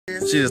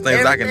She just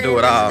thinks I can do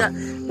it all.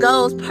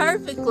 Goes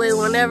perfectly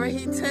whenever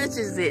he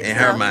touches it. In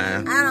her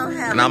mind. I don't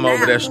have. And I'm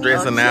over there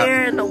stressing out.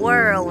 Sharing the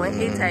world when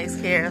he takes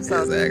care of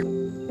something. Exactly.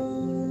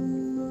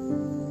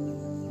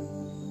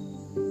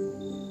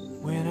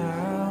 When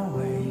I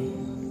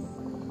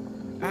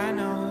wake, I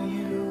know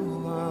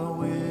you are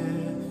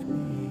with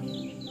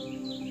me.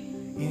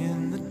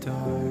 In the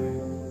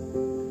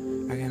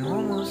dark, I can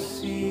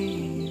almost see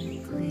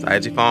you. It's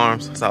I.A.G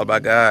Farms. It's all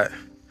about God.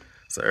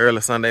 It's an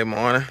early Sunday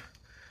morning.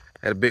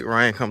 Had a big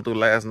rain come through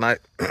last night.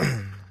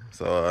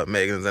 So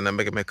Megan's in there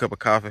making me a cup of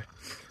coffee.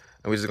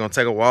 And we're just gonna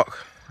take a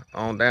walk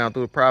on down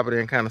through the property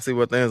and kind of see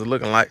what things are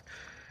looking like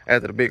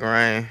after the big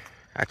rain.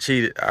 I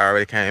cheated. I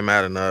already came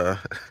out and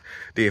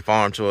did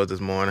farm chores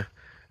this morning.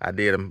 I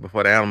did them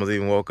before the animals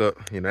even woke up.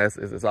 You know,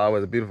 it's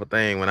always a beautiful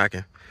thing when I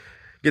can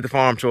get the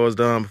farm chores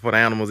done before the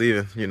animals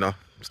even, you know,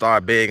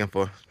 start begging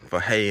for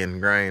hay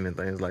and grain and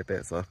things like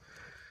that. So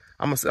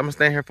I'm gonna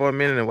stand here for a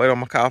minute and wait on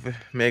my coffee.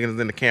 Megan's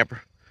in the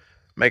camper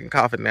making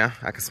coffee now.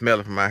 I can smell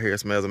it from out here. It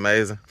smells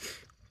amazing.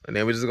 And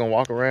then we're just gonna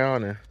walk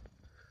around and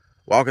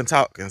walk and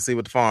talk and see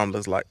what the farm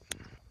looks like.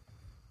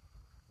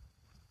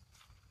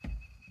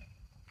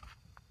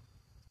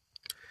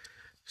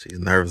 She's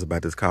nervous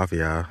about this coffee,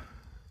 y'all,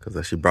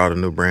 because she brought a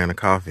new brand of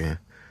coffee and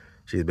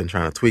she's been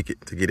trying to tweak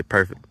it to get it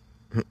perfect.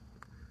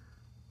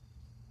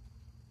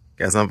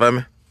 Got something for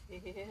me?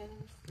 Yeah,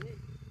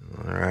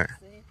 all right.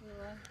 see if you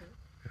like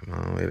it. Come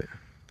on with it.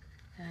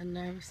 I'm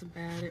nervous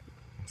about it.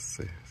 Let's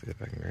see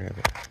if I can grab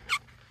it.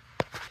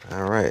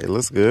 All right, it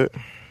looks good.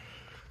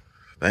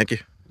 Thank you.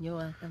 You're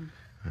welcome.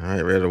 All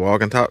right, ready to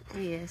walk and talk?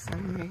 Yes,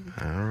 I'm ready.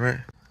 All right.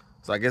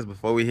 So I guess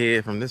before we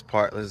head from this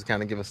part, let's just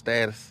kind of give a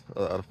status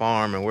of the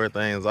farm and where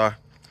things are.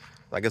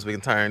 So I guess we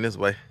can turn this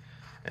way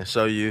and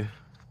show you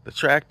the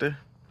tractor,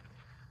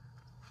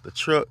 the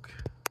truck,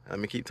 let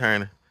me keep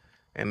turning,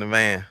 and the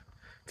van.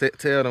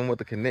 Tell them what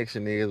the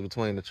connection is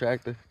between the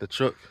tractor, the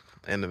truck,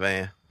 and the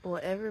van.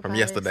 Well, from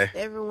yesterday.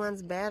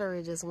 Everyone's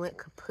battery just went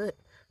kaput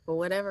for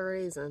whatever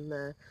reason.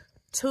 The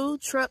 2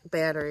 truck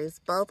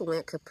batteries both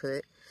went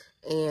kaput.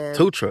 And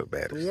 2 truck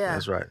batteries. Yeah,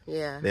 that's right.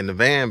 Yeah. Then the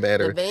van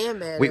battery. The van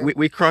battery.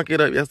 We crunk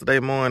it up yesterday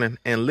morning,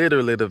 and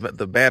literally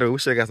the battery. We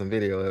should have got some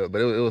video of it,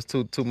 but it was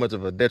too much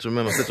of a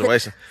detrimental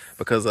situation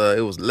because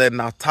it was letting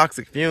out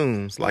toxic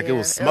fumes, like it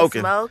was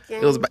smoking.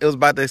 It was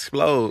about to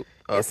explode.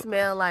 It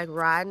smelled like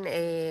rotten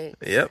eggs.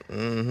 Yep.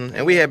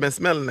 And we had been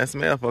smelling that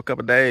smell for a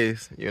couple of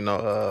days, you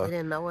know. We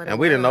didn't know what it was. And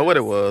we didn't know what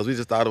it was. We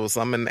just thought it was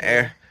something in the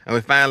air. And we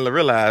finally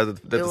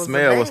realized that the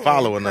smell was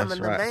following us,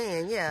 right? The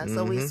van, yeah.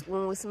 So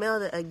when we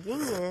smelled it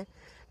again,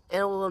 and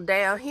it was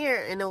down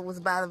here, and it was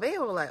by the van,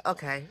 we were like,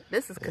 okay,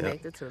 this is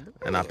connected to the van.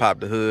 And I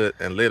popped the hood,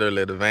 and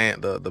literally the van,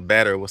 the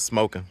battery was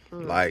smoking,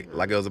 like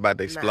it was about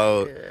to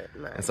explode.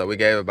 And so we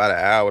gave it about an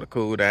hour to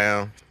cool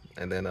down,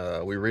 and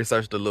then we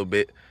researched a little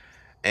bit.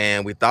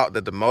 And we thought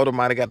that the motor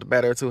might have got the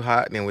battery too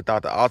hot, and then we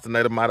thought the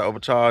alternator might have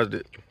overcharged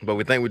it. But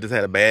we think we just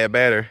had a bad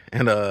battery.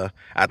 And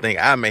I think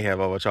I may have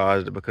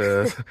overcharged it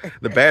because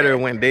the battery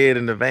went dead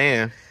in the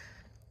van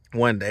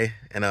one day.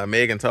 And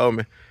Megan told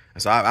me.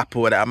 And so I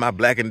pulled out my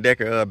Black &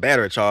 Decker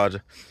battery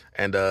charger.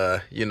 And,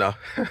 you know,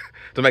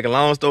 to make a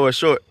long story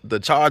short, the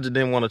charger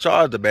didn't want to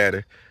charge the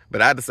battery.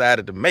 But I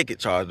decided to make it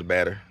charge the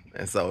battery.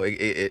 And so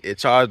it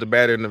charged the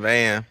battery in the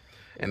van.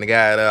 And the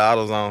guy at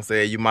AutoZone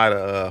said, you might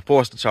have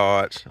forced the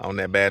charge on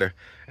that battery.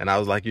 And I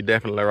was like, you're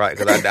definitely right,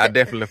 because I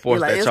definitely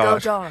forced that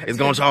charge. It's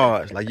going to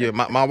charge. Like,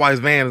 my wife's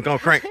van is going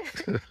to crank.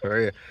 For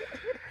real.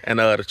 And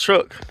the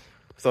truck,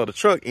 so the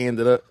truck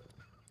ended up,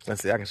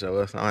 let's see, I can show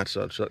us. I don't have to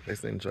show the truck. They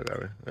seen the truck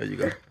already. There you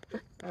go.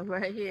 I'm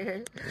right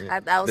here. Yeah.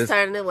 I was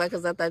turning it away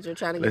because I thought you were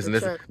trying to get the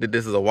truck.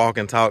 This is a walk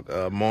and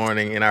talk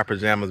morning in our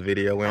pajamas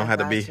video. We don't have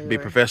to be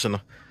professional.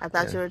 I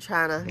thought you were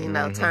trying to, you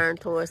know, turn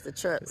towards the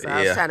truck. So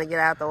I was trying to get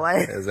out the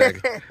way.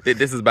 Exactly.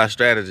 This is by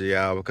strategy,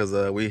 y'all, because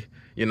we,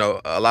 you know,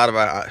 a lot of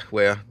I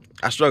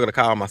struggle to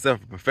call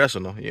myself a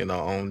professional, you know,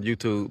 on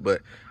YouTube,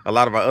 but a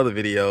lot of our other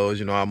videos,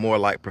 you know, are more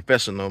like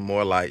professional,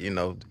 more like, you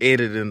know,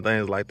 edited and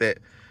things like that.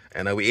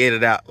 And we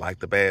edit out like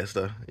the bad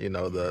stuff, you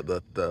know,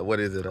 the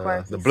what is it,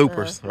 the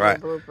bloopers, right?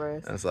 The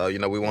bloopers. And so, you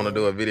know, we want to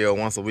do a video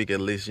once a week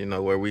at least, you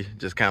know, where we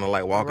just kind of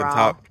like walk and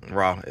talk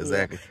raw,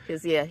 exactly.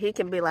 Because he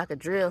can be like a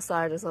drill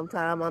sergeant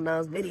sometime on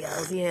those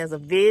videos. He has a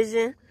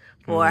vision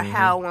for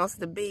how it wants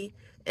to be,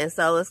 and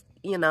so it's,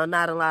 you know,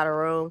 not a lot of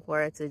room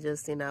for it to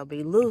just, you know,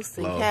 be loose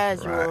and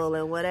casual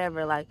and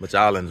whatever. Like, but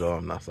y'all enjoy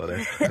them now, so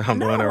I'm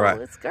doing it right.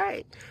 It's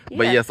great. Yeah.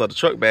 But yeah, so the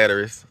truck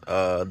batteries,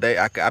 I've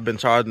been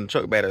charging the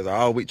truck batteries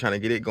all week trying to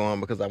get it going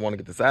because I want to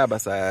get the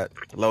side-by-side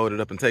loaded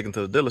up and taken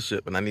to the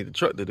dealership, and I need the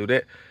truck to do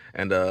that.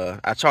 And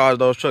I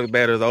charged those truck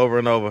batteries over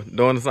and over,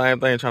 doing the same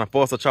thing, trying to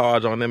force a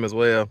charge on them as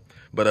well.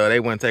 But they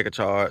wouldn't take a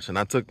charge, and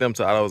I took them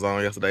to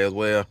AutoZone yesterday as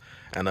well,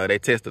 and they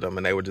tested them,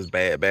 and they were just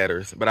bad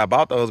batteries. But I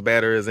bought those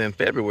batteries in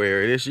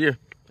February this year,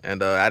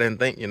 and I didn't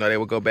think, you know, they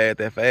would go bad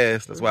that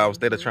fast. That's why I was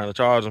instead of trying to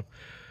charge them.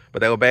 But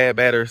they were bad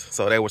batteries,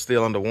 so they were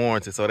still under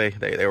warranty, so they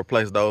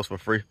replaced those for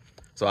free.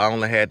 So I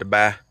only had to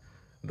buy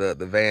the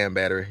van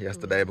battery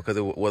yesterday because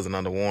it wasn't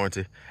under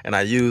warranty. And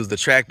I used the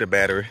tractor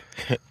battery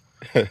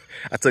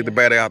I took the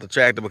battery out the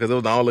tractor because it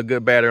was the only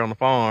good battery on the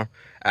farm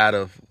out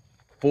of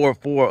four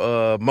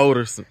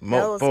motors,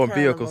 four vehicles. That was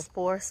kind of a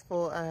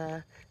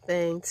forceful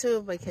thing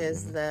too,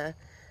 because the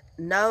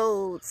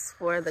nodes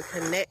for the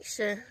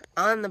connection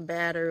on the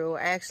battery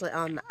were actually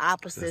on the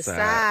opposite side,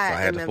 so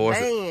I had to force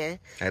van.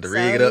 I had to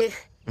rig it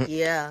up.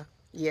 Yeah.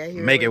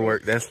 Make it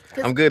work.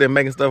 I'm good at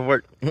making stuff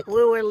work.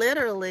 We were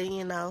literally,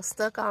 you know,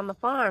 stuck on the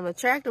farm. The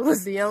tractor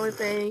was the only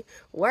thing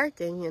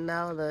working, you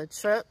know. The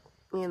truck,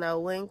 you know,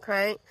 wouldn't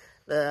crank.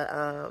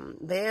 The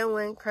van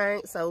wouldn't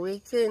crank, so we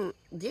couldn't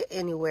get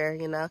anywhere,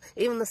 you know.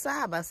 Even the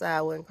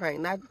side-by-side wouldn't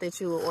crank. Not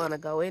that you would want to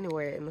go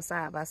anywhere in the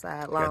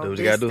side-by-side long distance.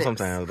 You gotta do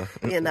sometimes,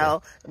 though. You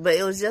know, but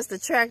it was just a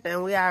tractor,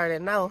 and we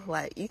already know,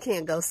 like, you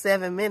can't go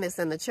 7 minutes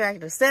in the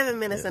tractor. 7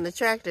 minutes in the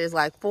tractor is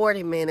like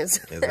 40 minutes.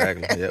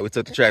 Exactly. Yeah, we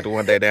took the tractor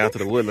one day down to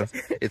the woodlands.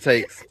 It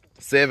takes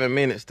 7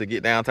 minutes to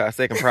get down to our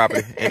second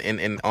property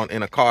in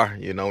a car,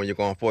 you know, when you're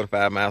going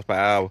 45 miles per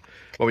hour.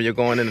 But when you're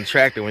going in the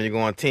tractor, when you're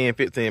going 10,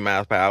 15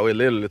 miles per hour, it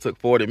literally took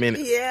 40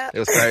 minutes. Yeah. It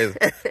was crazy.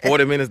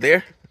 40 minutes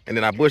there, and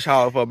then I bush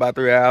hauled for about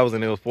 3 hours,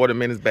 and it was 40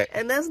 minutes back.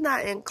 And that's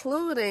not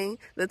including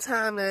the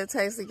time that it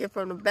takes to get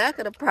from the back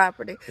of the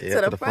property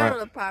to the front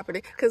of the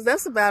property, because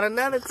that's about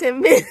another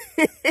 10 minutes.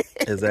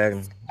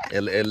 Exactly.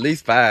 At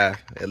least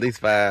five. At least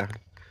 5.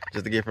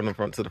 Just to get from the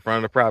front to the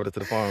front of the property to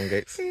the farm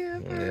gates.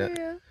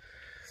 Yeah.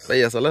 But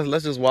yeah, so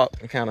let's just walk.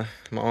 Kind of,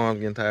 my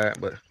arm's getting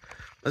tired, but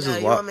let's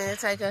just walk. You want me to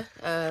take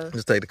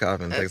just take the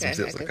coffee and take some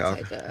sips of the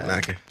coffee.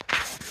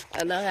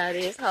 I know how it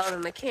is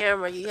holding the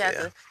camera. You have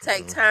to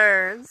take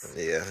turns.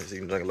 Yeah, so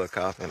you can drink a little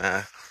coffee and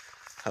I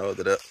hold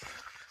it up.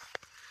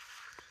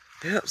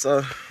 Yep, so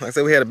like I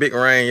said, we had a big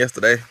rain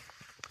yesterday.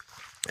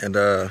 And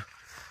we're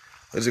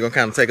just gonna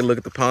kind of take a look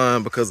at the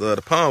pond because the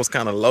pond was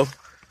kind of low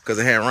because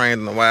it hadn't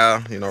rained in a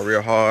while, you know,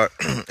 real hard.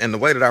 And the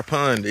way that our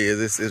pond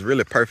is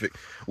really perfect.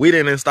 We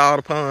didn't install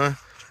the pond.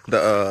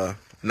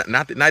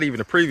 Not even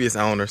the previous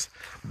owners,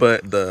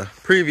 but the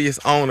previous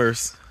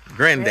owner's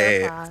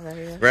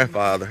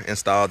grandfather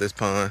installed this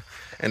pond,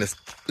 and it's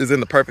in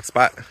the perfect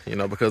spot, you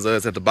know, because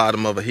it's at the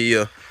bottom of a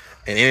hill,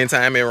 and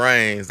anytime it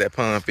rains, that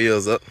pond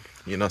fills up,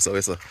 you know. So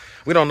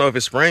we don't know if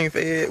it's spring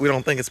fed. We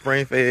don't think it's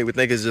spring fed. We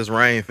think it's just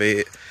rain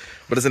fed,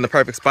 but it's in the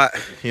perfect spot,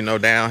 you know,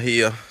 down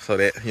here, so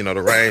that, you know,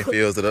 the rain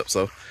fills it up.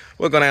 So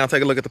we'll go down and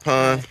take a look at the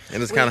pond,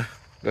 and it's kind of.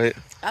 Go ahead.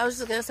 I was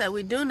just gonna say,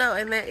 we do know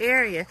in that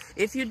area,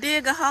 if you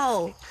dig a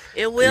hole,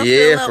 it will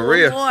fill up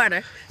with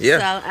water. Yeah.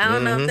 So I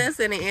don't know if that's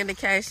any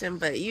indication,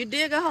 but you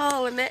dig a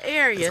hole in that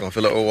area, it's gonna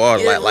fill up with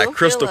water, like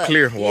crystal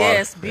clear water.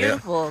 Yes,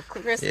 beautiful.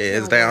 Crystal clear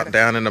it's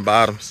down in the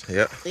bottoms.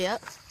 Yep.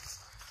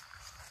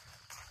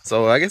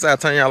 So I guess I'll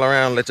turn y'all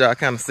around and let y'all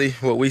kind of see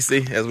what we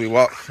see as we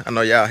walk. I know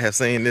y'all have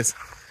seen this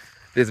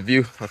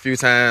view a few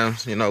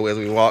times, you know, as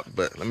we walk,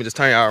 but let me just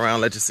turn y'all around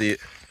and let you see it.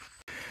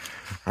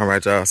 All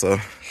right, y'all. So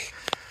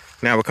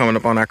now we're coming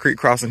up on our creek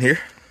crossing here.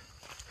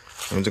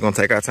 I'm just gonna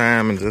take our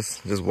time and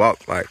just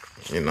walk, like,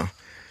 you know,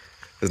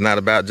 it's not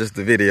about just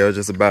the video, it's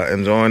just about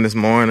enjoying this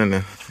morning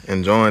and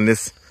enjoying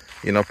this,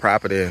 you know,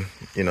 property, and,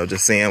 you know,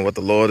 just seeing what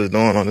the Lord is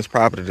doing on this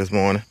property this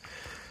morning.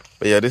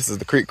 But yeah, this is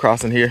the creek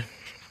crossing here.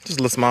 Just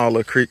a small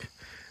little creek.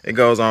 It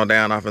goes on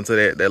down off into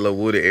that little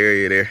wooded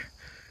area there.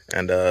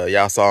 And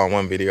y'all saw in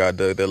one video I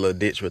dug that little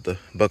ditch with the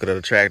bucket of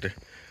the tractor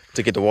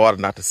to get the water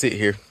not to sit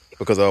here,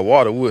 because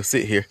water would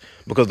sit here,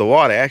 because the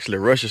water actually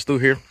rushes through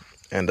here,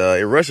 and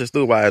it rushes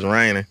through while it's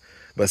raining.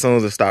 But as soon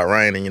as it starts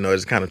raining, you know, it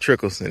just kind of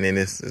trickles, and then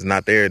it's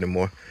not there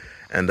anymore.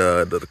 And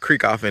the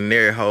creek off in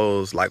there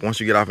holds, like, once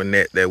you get off in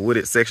that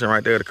wooded section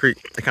right there of the creek,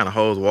 it kind of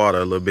holds water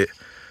a little bit.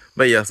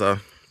 But yeah, so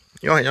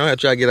you don't have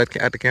to try to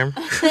get out the camera.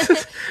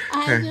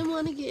 I didn't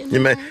want to get in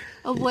the way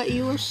of what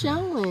you were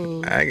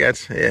showing. I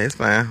got you. Yeah, it's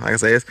fine. Like I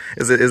said,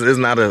 it's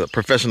not a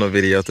professional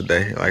video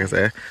today. Like I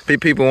said,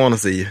 people want to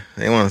see you.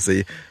 They want to see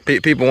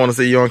you. People want to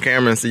see you on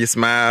camera and see you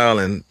smile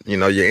and, you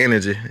know, your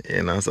energy.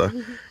 You know, so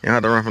you don't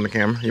have to run from the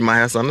camera. You might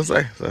have something to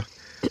say. So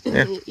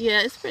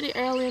yeah, it's pretty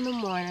early in the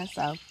morning,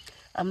 so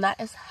I'm not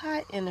as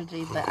high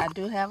energy, but I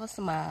do have a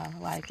smile.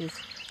 Like, it's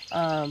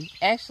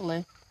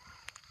actually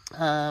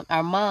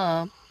our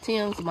mom,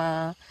 Tim's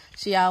mom,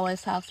 she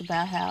always talks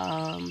about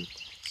how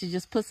she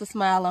just puts a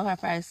smile on her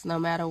face no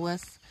matter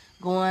what's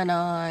going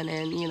on,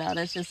 and, you know,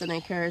 that's just an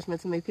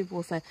encouragement to me. People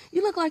will say,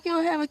 you look like you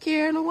don't have a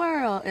care in the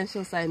world, and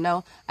she'll say,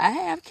 no, I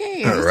have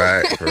cares.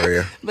 Right, for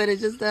real. But it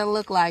just doesn't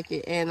look like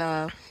it.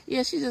 And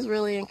yeah, she just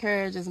really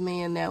encourages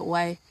me in that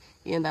way,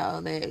 you know,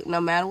 that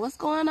no matter what's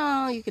going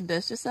on, you can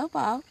dust yourself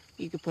off,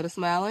 you can put a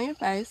smile on your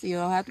face, you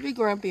don't have to be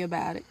grumpy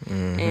about it.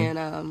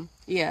 And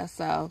yeah,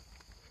 so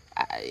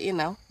you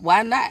know,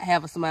 why not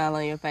have a smile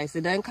on your face?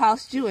 It doesn't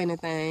cost you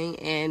anything,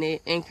 and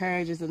it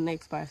encourages the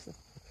next person.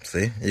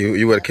 See,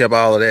 you would have kept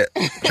all of that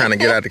trying to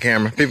get out the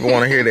camera. People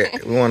want to hear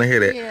that. We want to hear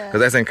that,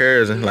 because that's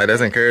encouraging. Yeah, like,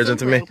 that's encouraging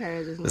to me.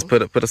 Just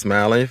put a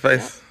smile on your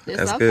face. Yep.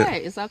 That's good.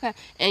 It's okay.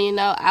 And, you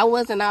know, I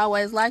wasn't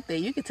always like that.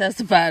 You can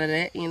testify to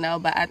that, you know,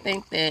 but I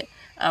think that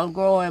I'm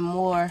growing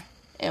more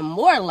and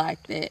more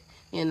like that,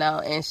 you know,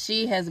 and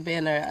she has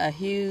been a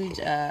huge,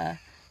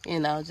 you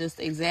know, just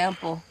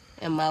example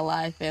in my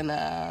life. And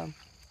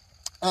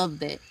of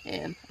that,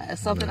 and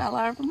that's something I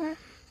learned from her.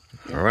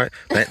 Yeah. All right.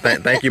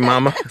 Thank you,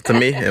 Mama, to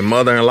me, and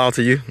mother-in-law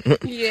to you.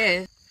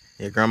 Yeah.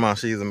 Yeah, Grandma,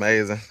 she's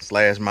amazing.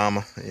 /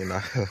 Mama, you know.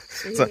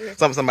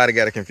 Somebody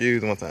got it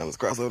confused one time. Let's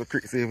cross over the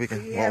creek, see if we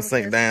can won't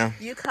sink down.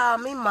 You call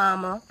me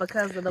Mama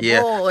because of the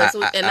boys,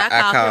 and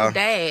I call him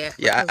Dad.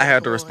 Yeah, I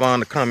have to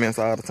respond to comments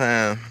all the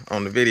time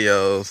on the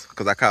videos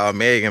because I call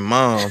Megan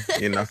Mom,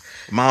 you know,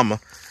 Mama.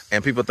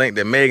 And people think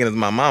that Megan is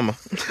my mama.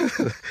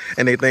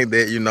 And they think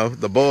that, you know,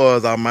 the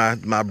boys are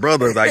my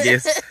brothers, I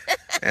guess.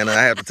 And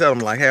I have to tell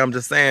them, like, hey, I'm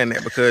just saying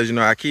that because, you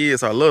know, our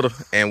kids are little.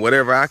 And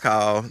whatever I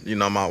call, you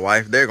know, my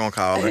wife, they're going to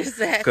call her.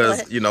 Exactly.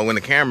 Because, you know, when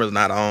the camera's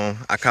not on,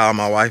 I call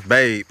my wife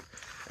Babe.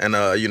 And,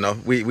 you know,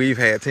 we've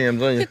had Tim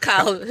Jr.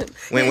 Call him.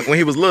 When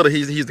he was little, he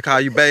used to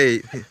call you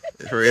Babe.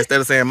 Instead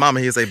of saying Mama,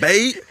 he'd say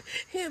Babe.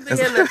 He'd be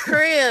in the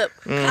crib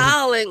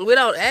calling.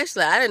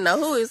 I didn't know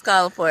who he was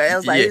calling for. I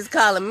was like, he's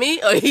calling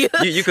me or you.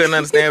 You couldn't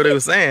understand what he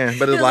was saying,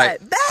 but it was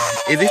like,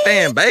 is he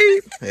saying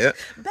Babe? Yeah.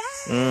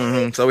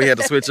 Babe. So we had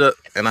to switch up,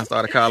 and I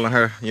started calling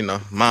her, you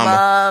know, Mama.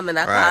 Mom, and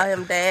I call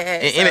him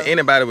Dad.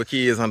 Anybody with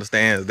kids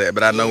understands that,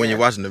 but I know when you're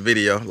watching the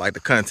video, like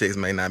the context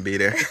may not be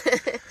there.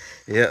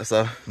 Yeah.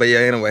 So, but yeah.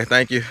 Anyway,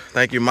 thank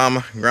you,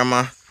 Mama,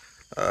 Grandma,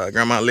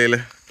 Grandma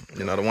Lily.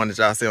 You know, the one that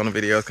y'all see on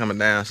the videos coming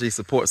down. She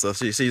supports us.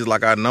 She's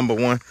like our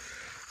 #1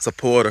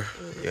 supporter.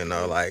 You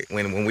know, like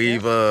when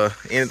we've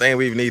anything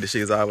we've needed,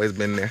 she's always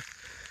been there.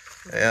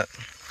 Yeah.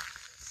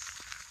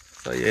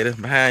 So yeah, this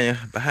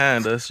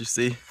behind us, you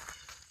see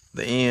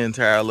the end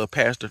to our little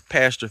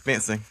pasture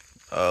fencing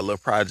little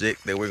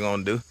project that we're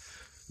gonna do.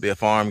 Be a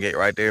farm gate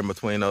right there in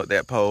between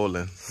that pole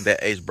and that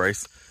H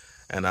brace,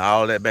 and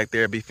all that back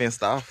there be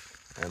fenced off.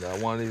 And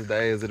one of these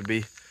days it'll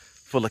be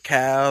full of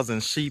cows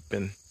and sheep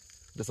and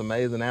just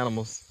amazing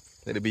animals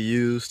that'll be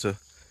used to,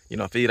 you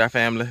know, feed our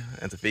family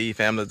and to feed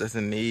families that's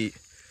in need.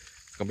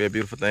 It's gonna be a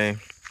beautiful thing.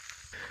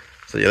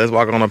 So yeah, let's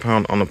walk on the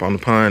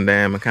pond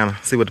dam and kind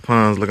of see what the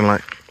pond's looking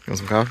like. You want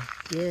some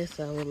coffee? Yes,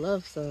 I would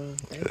love some.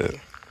 Thank you.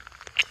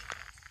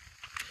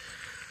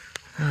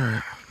 All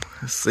right,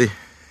 let's see.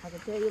 I can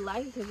tell you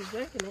like it because you're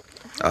drinking it.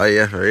 Oh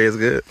yeah, it is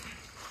good.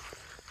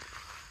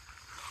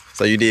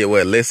 So you did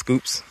what, less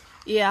scoops?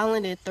 Yeah, I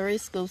only did 3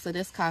 scoops of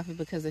this coffee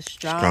because it's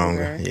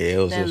stronger Yeah, it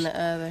was than just,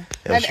 the other.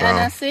 And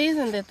I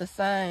seasoned it the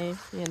same,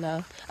 you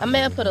know. I may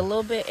have put a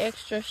little bit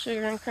extra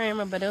sugar and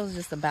creamer, but it was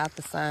just about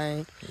the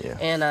same. Yeah.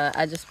 And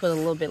I just put a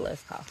little bit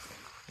less coffee.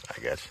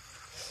 I got you.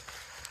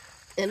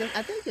 And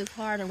I think it's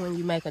harder when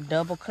you make a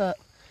double cup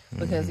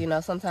because, you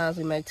know, sometimes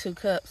we make 2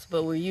 cups,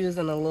 but we're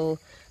using a little,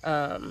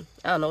 I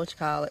don't know what you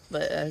call it,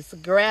 but it's a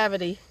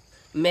gravity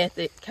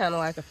method, kind of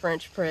like a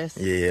French press.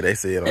 Yeah, they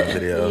see it on the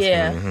videos.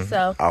 Yeah,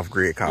 so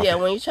off-grid coffee. Yeah,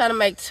 when you try to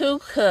make 2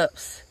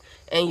 cups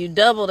and you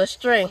double the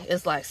strength,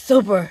 it's like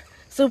super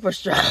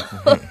strong.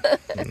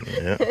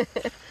 Yeah.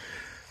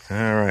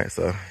 All right,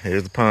 so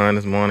here's the pond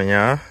this morning,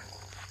 y'all.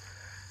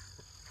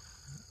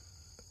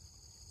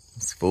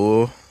 It's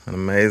full and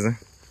amazing.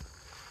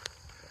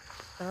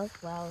 Those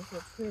flowers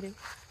look pretty.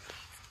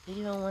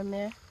 Even when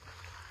they're,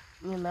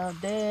 you know,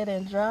 dead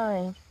and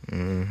drying.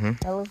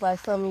 That looks like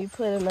something you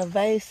put in a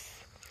vase.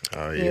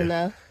 Oh yeah. You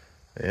know.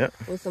 Yep.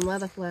 With some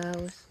other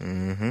flowers.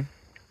 Yeah,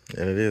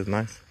 it is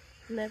nice.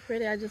 Isn't that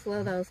pretty? I just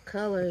love those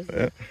colors.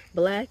 Yep.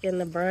 The black and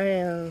the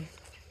brown.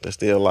 They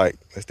still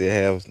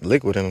have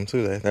liquid in them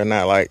too. They're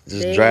not like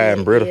just dry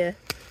and brittle. Yeah.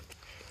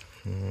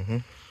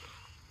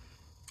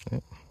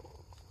 Yep.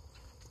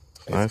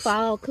 Nice. It's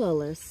fall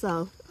colors,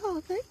 so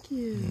thank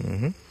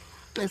you.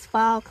 It's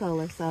fall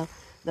colors, so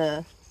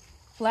the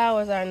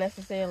flowers aren't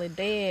necessarily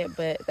dead,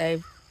 but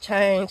they've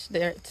changed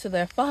to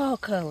their fall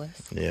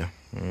colors. Yeah.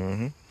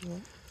 Yeah,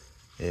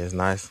 it's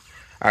nice.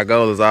 Our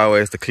goal is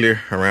always to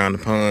clear around the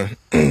pond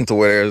to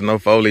where there's no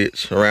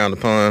foliage around the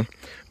pond.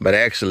 But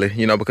actually,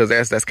 you know, because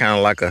that's kind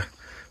of like a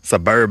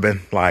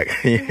suburban, like,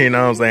 you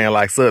know what I'm saying,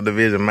 like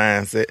subdivision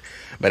mindset.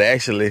 But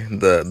actually,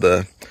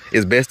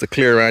 it's best to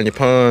clear around your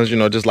ponds, you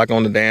know, just like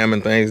on the dam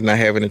and things, not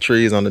having the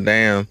trees on the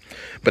dam.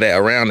 But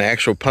around the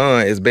actual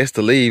pond, it's best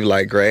to leave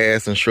like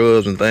grass and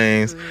shrubs and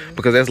things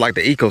because that's like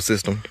the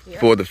ecosystem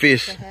for the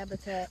fish. The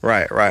habitat.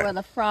 Right. For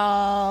the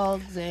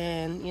frogs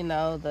and, you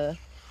know, the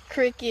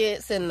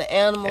crickets and the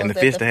animals. And the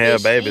fish to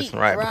have babies, eat.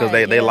 right? Because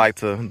they like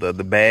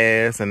the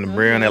bass and the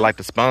brim, they like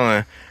to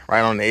spawn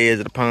right on the edge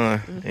of the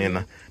pond.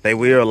 And they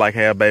will like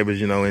have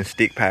babies, you know, in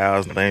stick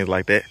piles and things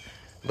like that.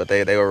 But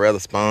they would rather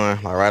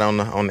spawn like right on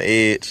the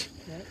edge.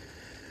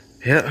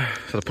 Yeah.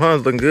 So the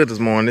pond's looking good this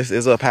morning. This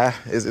is up high.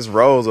 It's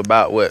rose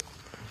about what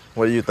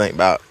do you think,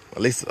 about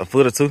at least a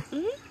foot or 2?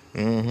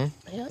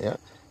 Yeah.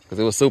 Because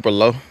it was super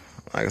low.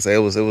 Like I said, it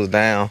was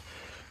down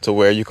to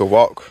where you could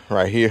walk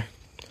right here.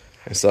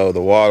 And so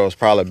the water was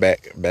probably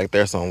back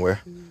there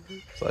somewhere.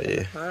 So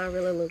yeah. The pond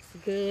really looks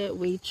good.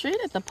 We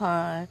treated the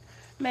pond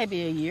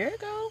maybe a year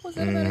ago. Was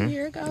it about a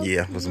year ago?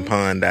 Yeah, with some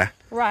pond dye.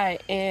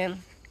 Right, and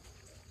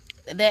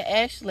that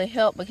actually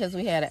helped because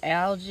we had an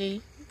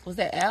algae. Was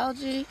that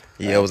algae?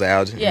 Yeah, it was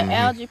algae. Yeah,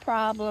 algae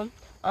problem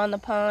on the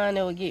pond.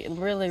 It would get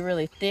really,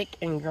 really thick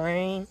and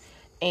green.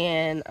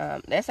 And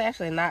that's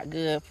actually not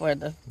good for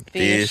the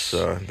fish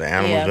or the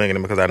animals drinking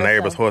it, because our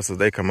neighbors' horses,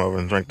 they come over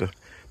and drink the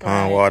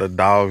pond water.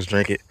 Dogs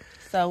drink it.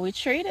 So we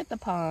treated the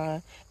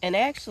pond, and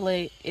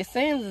actually it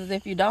seems as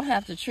if you don't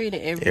have to treat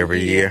it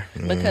every year.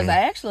 Because I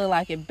actually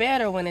like it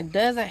better when it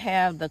doesn't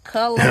have the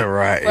color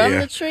from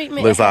the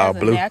treatment. Looks it has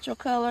all blue. A natural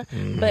color,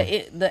 but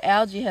the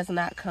algae has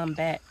not come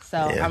back. So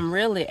I'm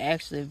really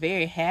actually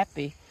very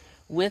happy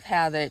with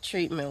how that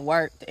treatment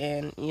worked.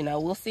 And you know,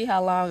 we'll see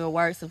how long it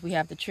works if we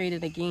have to treat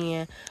it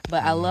again.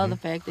 But I love the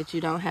fact that you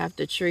don't have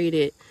to treat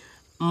it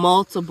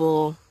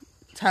multiple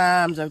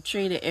times or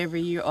treat it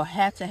every year or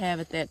have to have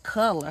it that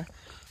color.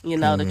 You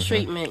know, the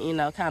treatment, you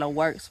know, kind of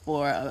works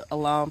for a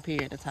long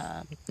period of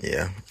time.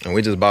 Yeah, and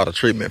we just bought a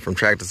treatment from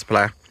Tractor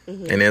Supply,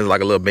 and it's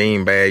like a little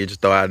bean bag you just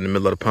throw out in the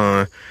middle of the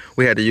pond.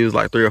 We had to use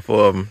like 3 or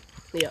 4 of them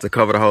to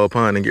cover the whole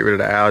pond and get rid of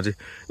the algae.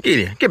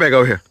 Gideon, get back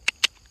over here.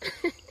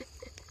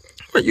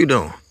 What you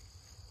doing?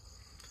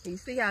 You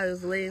see how he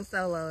was leading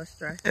solo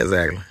astray.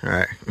 Exactly, all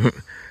right.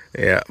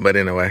 Yeah, but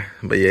anyway,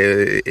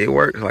 it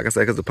works, like I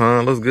said, because the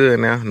pond looks good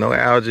now. No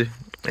algae,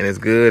 and it's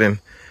good and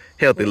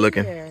healthy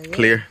looking,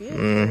 clear.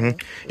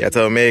 Yeah, I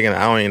told Megan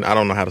I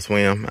don't know how to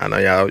swim. I know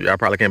y'all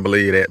probably can't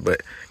believe that,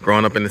 but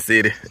growing up in the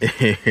city,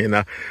 you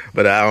know,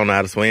 but I don't know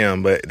how to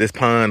swim. But this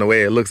pond, the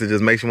way it looks, it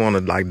just makes you want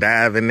to like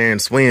dive in there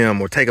and swim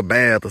or take a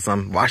bath or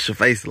something. Wash your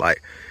face,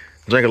 like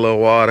drink a little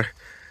water.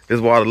 This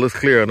water looks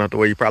clear enough to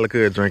where you probably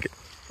could drink it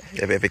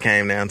if it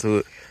came down to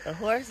it. The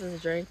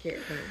horses drink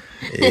it.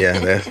 Yeah,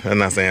 that's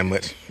not saying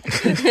much.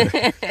 That's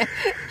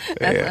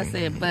what I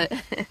said, but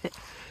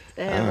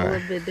they have a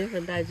little bit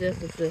different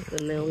digestive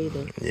system than we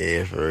do.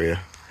 Yeah, for real.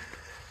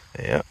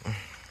 Yep.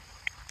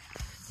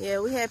 Yeah,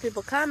 we had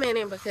people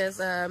commenting because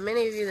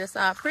many of you that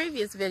saw our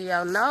previous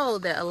video know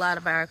that a lot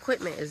of our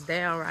equipment is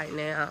down right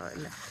now.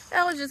 And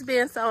that was just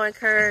being so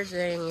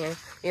encouraging and,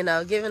 you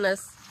know, giving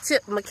us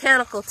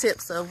mechanical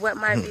tips of what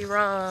might be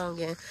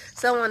wrong. And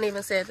someone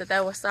even said that they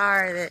were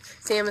sorry that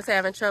Tim is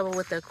having trouble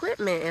with the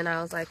equipment. And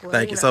I was like, well,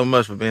 thank you so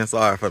much for being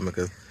sorry for me,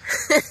 because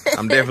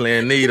I'm definitely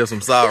in need of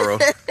some sorrow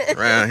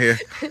around here.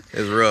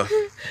 It's rough.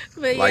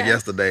 But like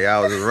yesterday, I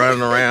was just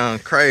running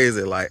around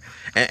crazy. Like,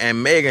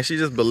 and Megan, she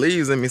just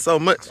believes in me so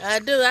much. I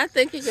do. I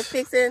think you can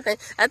fix anything.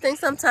 I think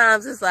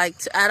sometimes it's like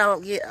I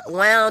don't get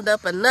wound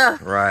up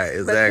enough. Right,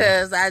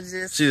 exactly.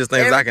 Because she just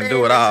thinks I can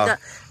do it all.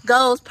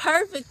 Goes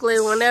perfectly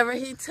whenever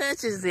he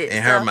touches it.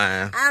 In her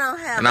mind. I don't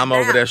have. And I'm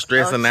over there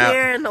stressing out.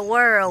 Care in the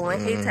world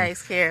when he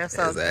takes care of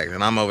something. Exactly.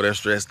 And I'm over there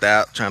stressed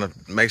out, trying to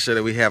make sure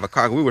that we have a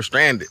car. We were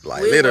stranded,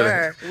 like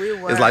literally. We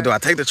were. It's like, do I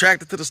take the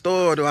tractor to the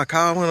store, or do I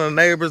call one of the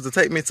neighbors to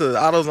take me to the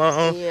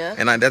AutoZone? Yeah.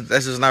 And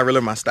that's just not really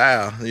my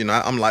style. You know,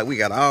 I'm like, we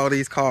got all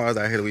these cars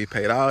out here that we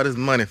paid all this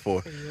money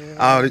for,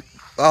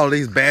 all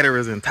these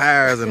batteries and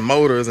tires and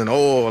motors and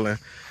oil, and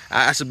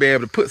I should be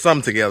able to put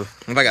something together.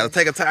 If I got to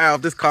take a tire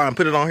off this car and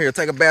put it on here,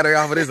 take a battery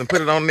off of this and put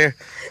it on there.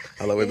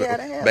 Hello, we're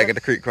back at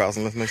the creek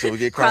crossing. Let's make sure we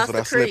get across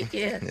without slipping.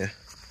 Yeah.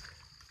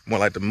 More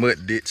like the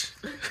mud ditch.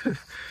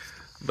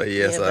 But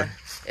so.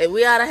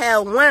 We ought to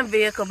have one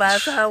vehicle by the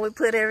time we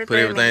put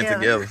everything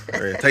together.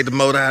 Take the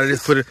motor out of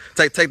this,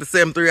 take the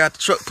 7.3 out the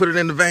truck, put it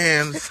in the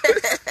van.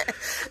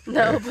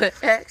 No, but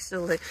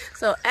actually,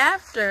 so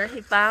after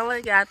he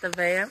finally got the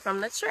van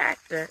from the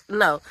tractor,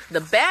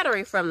 the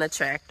battery from the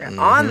tractor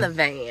on the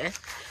van,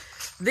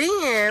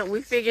 then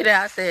we figured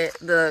out that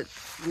the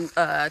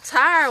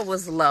tire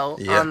was low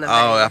on the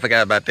van. Oh, I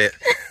forgot about that.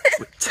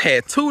 We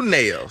had 2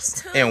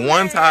 nails in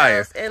one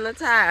tire. In the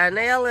tire, a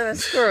nail and a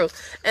screw.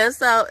 And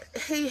so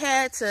he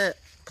had to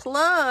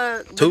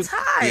plug the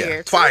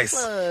tire twice. 2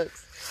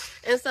 plugs.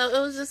 And so it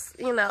was just,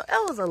 you know,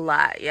 it was a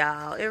lot,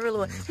 y'all. It really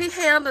was. He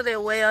handled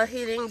it well.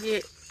 He didn't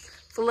get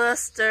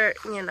flustered.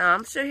 You know,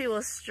 I'm sure he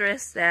was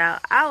stressed out.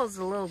 I was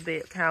a little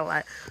bit kind of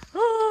like,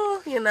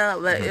 oh, you know,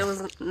 but it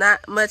was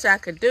not much I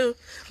could do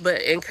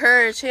but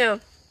encourage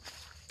him.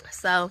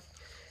 So,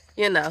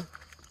 you know,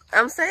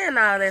 I'm saying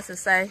all this to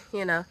say,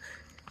 you know,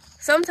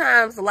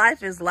 sometimes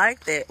life is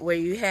like that, where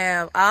you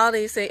have all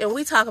these things, and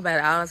we talk about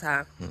it all the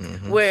time,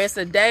 where it's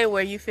a day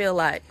where you feel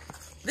like,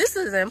 this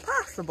is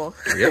impossible.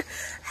 Yep.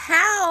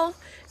 How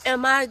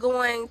am I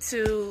going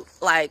to,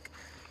 like,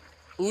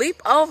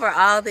 leap over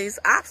all these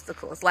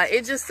obstacles? Like,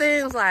 it just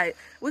seems like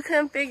we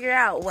couldn't figure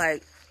out,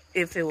 like,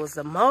 if it was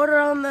the motor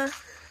on the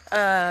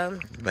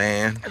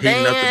van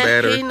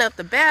heating up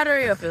the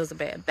battery, or if it was a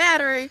bad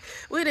battery.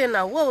 We didn't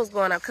know what was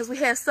going on because we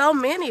had so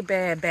many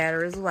bad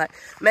batteries. Like,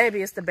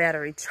 maybe it's the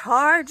battery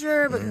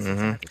charger because we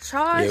tried to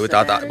charge. Yeah,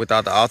 we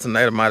thought the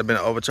alternator might have been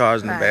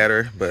overcharging the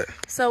battery, but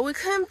so we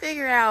couldn't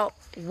figure out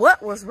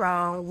what was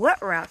wrong,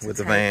 what route to take,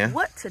 the van,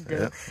 what to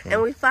do.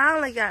 And we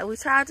finally we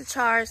tried to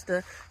charge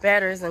the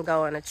batteries and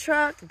go in a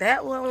truck.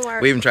 That wouldn't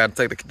work. We even tried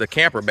to take the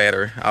camper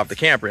battery off the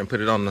camper and put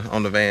it on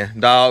the van.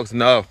 Dogs,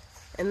 no.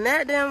 And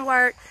that didn't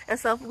work. And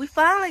so we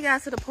finally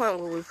got to the point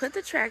where we put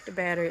the tractor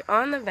battery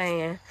on the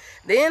van.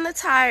 Then the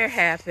tire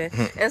happened.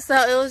 And so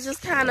it was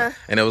just kind of...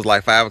 And it was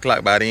like 5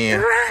 o'clock by the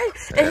end. Right.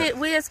 And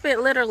we had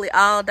spent literally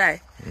all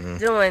day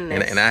doing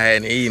this. And I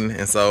hadn't eaten.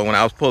 And so when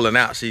I was pulling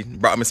out, she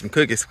brought me some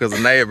cookies because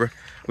a neighbor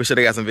We should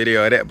have got some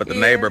video of that, but the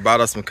neighbor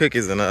bought us some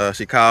cookies, and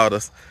she called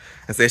us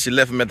and said she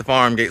left them at the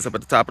farm gates up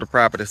at the top of the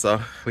property.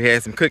 So we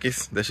had some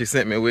cookies that she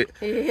sent me with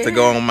to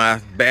go on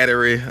my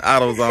battery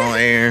AutoZone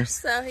errands.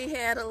 So he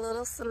had a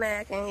little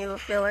snack and he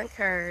would feel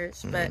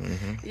encouraged. But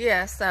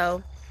yeah,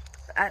 so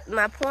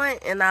my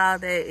point in all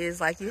that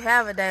is, like, you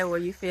have a day where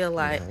you feel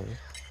like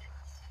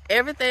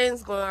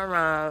everything's going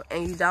wrong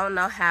and you don't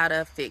know how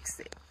to fix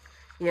it,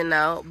 you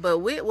know. But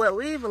what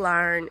we've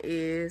learned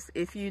is,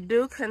 if you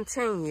do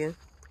continue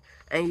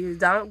and you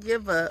don't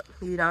give up,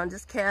 you don't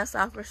just cast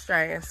off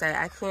restraint and say,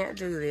 I can't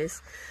do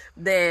this,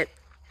 that,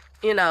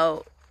 you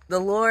know, the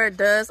Lord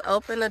does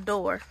open a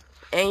door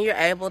and you're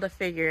able to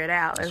figure it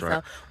out. That's and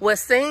right. So what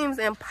seems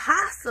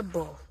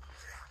impossible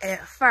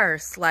at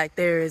first, like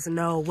there is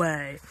no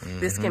way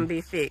this can be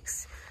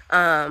fixed,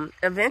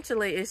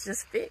 eventually it's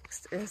just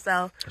fixed. And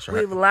so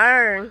we've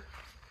learned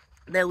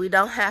that we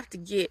don't have to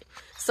get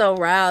so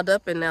riled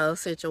up in those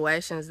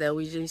situations, that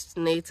we just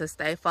need to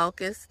stay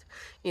focused,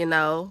 you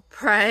know,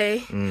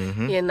 pray,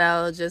 you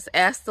know, just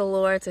ask the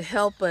Lord to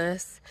help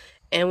us.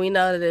 And we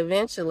know that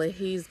eventually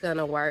he's going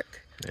to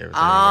work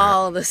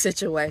all the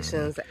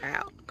situations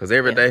out. Because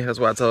every day, that's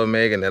why I told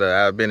Megan that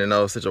I've been in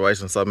those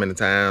situations so many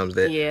times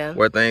that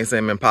where things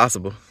seem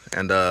impossible.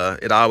 And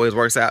it always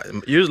works out.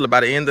 Usually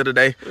by the end of the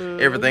day,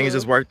 everything is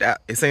just worked out.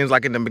 It seems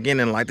like in the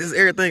beginning, like,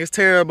 everything is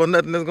terrible,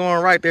 nothing is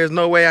going right, there's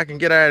no way I can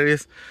get out of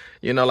this.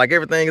 You know, like,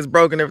 everything is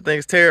broken, everything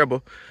is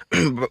terrible.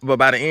 But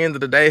by the end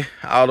of the day,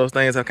 all those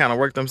things have kind of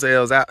worked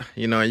themselves out,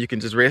 you know, and you can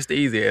just rest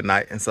easy at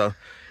night. And so,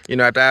 you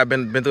know, after I've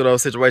been through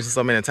those situations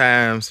so many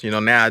times, you know,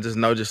 now I just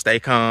know, just stay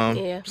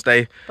calm,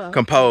 stay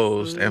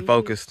composed and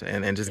focused,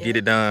 and just get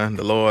it done.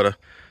 The Lord will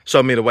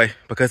show me the way,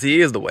 because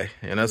he is the way.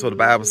 And that's what the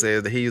Bible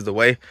says, that he's the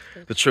way,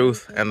 the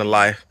truth, and the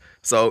life.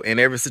 So in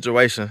every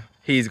situation,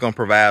 he's going to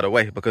provide a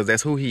way, because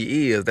that's who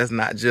he is. That's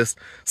not just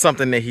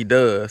something that he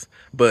does,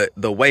 but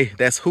the way,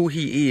 that's who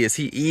he is.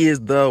 He is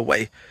the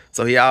way.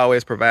 So he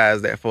always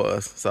provides that for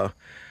us. So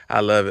I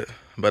love it.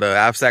 But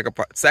I've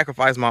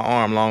sacrificed my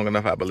arm long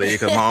enough, I believe,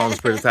 because my arm's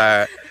pretty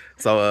tired.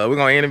 So we're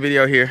going to end the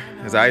video here.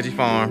 It's I.A.G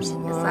Farms. It's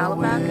all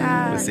about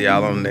God. We'll see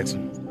y'all on the next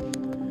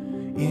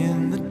one.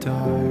 In the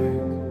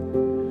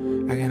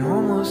dark, I can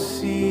almost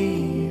see